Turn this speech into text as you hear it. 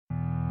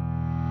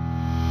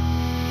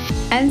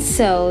And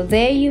so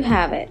there you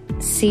have it,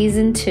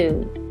 Season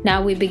 2.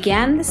 Now, we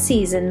began the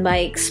season by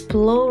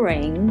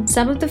exploring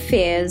some of the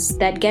fears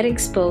that get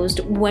exposed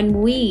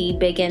when we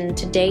begin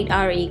to date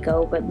our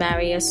ego but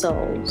marry our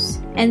souls.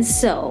 And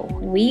so,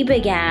 we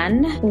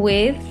began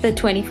with the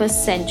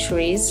 21st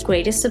century's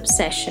greatest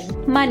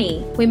obsession,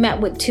 money. We met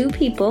with two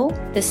people,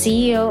 the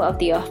CEO of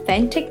The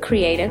Authentic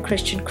Creator,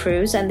 Christian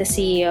Cruz, and the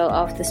CEO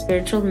of The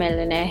Spiritual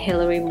Millionaire,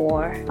 Hillary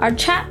Moore. Our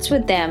chats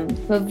with them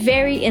were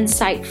very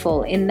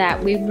insightful in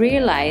that we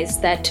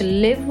realized that to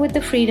live with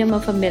the freedom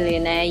of a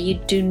millionaire, you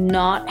do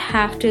not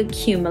have to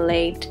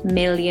accumulate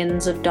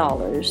millions of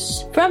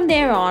dollars. From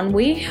there on,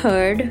 we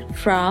heard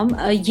from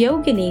a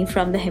yogini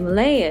from the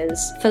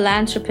Himalayas,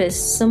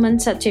 philanthropist Suman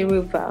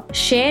Satyarupa,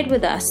 shared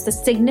with us the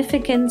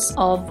significance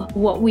of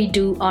what we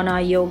do on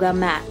our yoga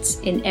mats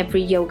in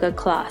every yoga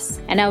class.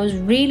 And I was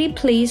really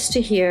pleased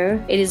to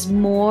hear it is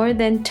more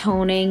than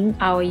toning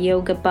our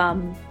yoga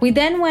bum. We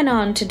then went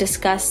on to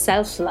discuss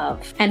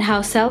self-love and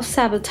how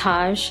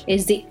self-sabotage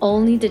is the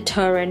only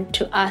deterrent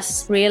to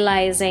us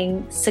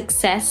realizing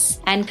success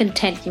and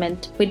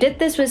contentment. We did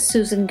this with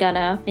Susan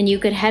Gunner, and you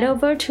could head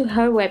over to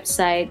her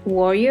website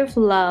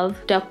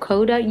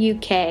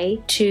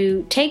warrioroflove.co.uk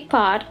to take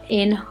part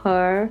in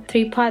her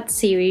 3-part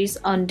series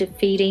on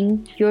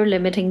defeating your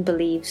limiting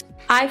beliefs.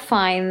 I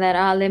find that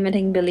our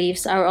limiting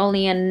beliefs are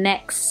only a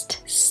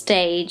next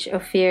stage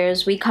of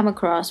fears we come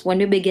across when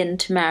we begin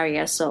to marry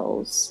our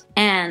souls.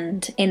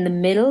 And in the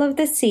middle of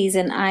the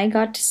season, I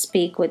got to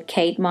speak with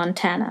Kate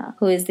Montana,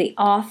 who is the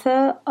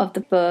author of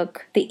the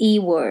book, The E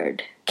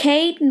Word.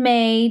 Kate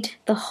made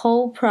the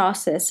whole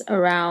process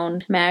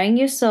around marrying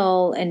your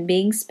soul and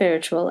being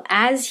spiritual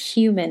as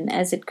human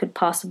as it could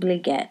possibly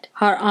get.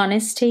 Her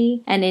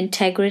honesty and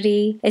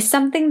integrity is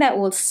something that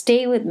will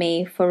stay with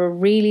me for a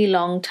really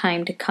long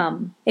time to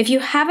come. If you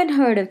haven't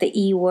heard of the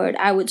E Word,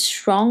 I would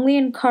strongly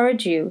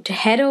encourage you to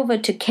head over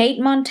to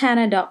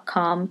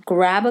katemontana.com,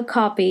 grab a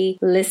copy,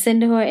 listen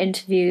to her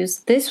interviews.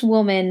 This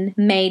woman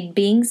made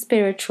being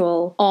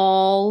spiritual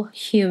all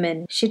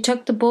human. She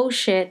took the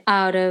bullshit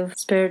out of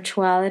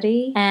spirituality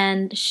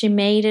and she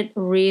made it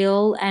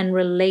real and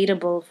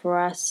relatable for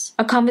us.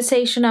 A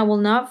conversation I will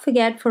not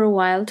forget for a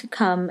while to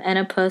come, and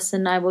a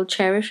person I will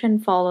cherish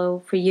and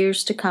follow for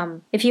years to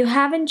come. If you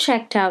haven't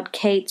checked out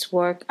Kate's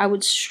work, I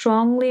would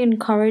strongly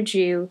encourage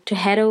you to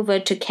head over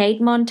to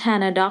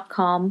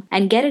katemontana.com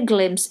and get a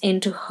glimpse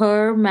into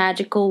her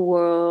magical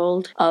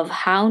world of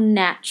how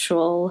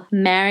natural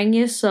marrying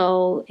your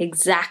soul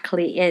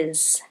exactly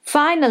is.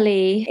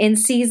 Finally, in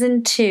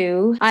Season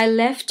 2, I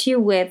left you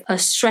with a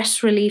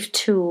stress relief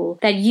tool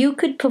that you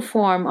could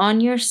perform on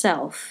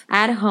yourself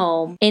at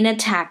home, in a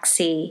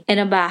taxi, in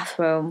a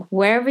bathroom,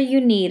 wherever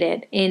you need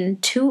it, in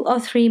 2 or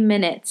 3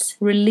 minutes.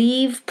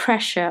 Relieve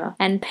pressure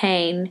and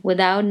pain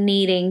without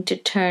needing to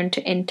turn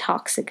to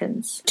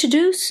intoxicants. To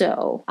do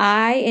so,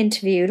 I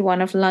interviewed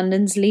one of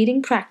London's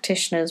leading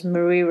practitioners,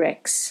 Marie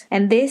Ricks,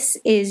 and this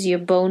is your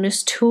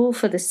bonus tool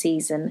for the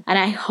season, and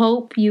I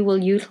hope you will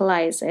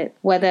utilize it,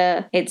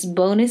 whether it's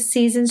bonus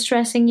season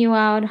stressing you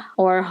out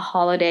or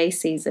holiday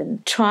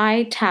season.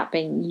 Try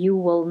tapping. You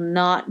will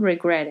not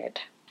regret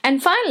it.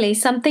 And finally,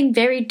 something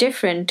very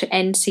different to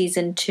end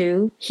Season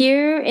 2.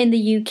 Here in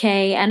the UK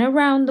and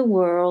around the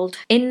world,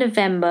 in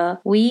November,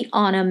 we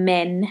honor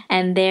men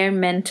and their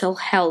mental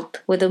health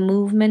with a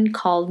movement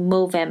called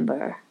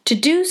Movember. To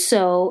do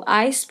so,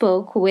 I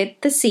spoke with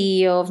the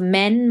CEO of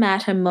Men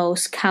Matter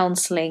Most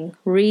Counseling,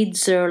 Reed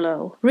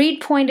Zerlo.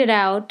 Reed pointed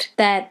out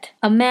that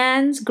a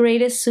man's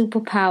greatest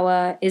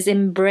superpower is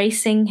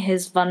embracing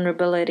his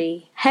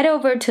vulnerability. Head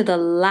over to the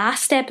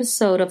last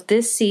episode of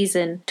this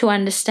season to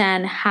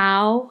understand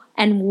how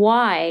and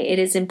why it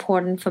is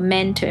important for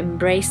men to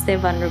embrace their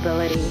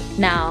vulnerability.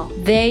 Now,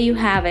 there you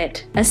have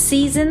it. A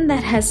season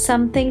that has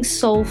something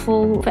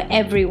soulful for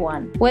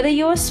everyone. Whether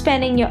you're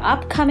spending your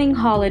upcoming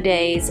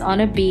holidays on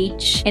a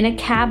beach, in a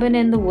cabin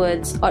in the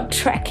woods, or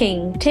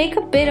trekking, take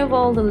a bit of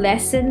all the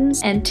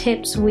lessons and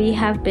tips we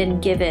have been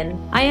given.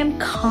 I am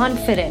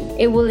confident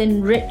it will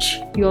enrich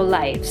your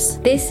lives.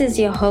 This is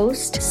your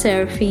host,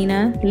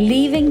 Serafina,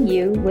 leaving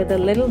you with a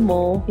little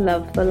more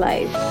love for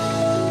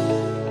life.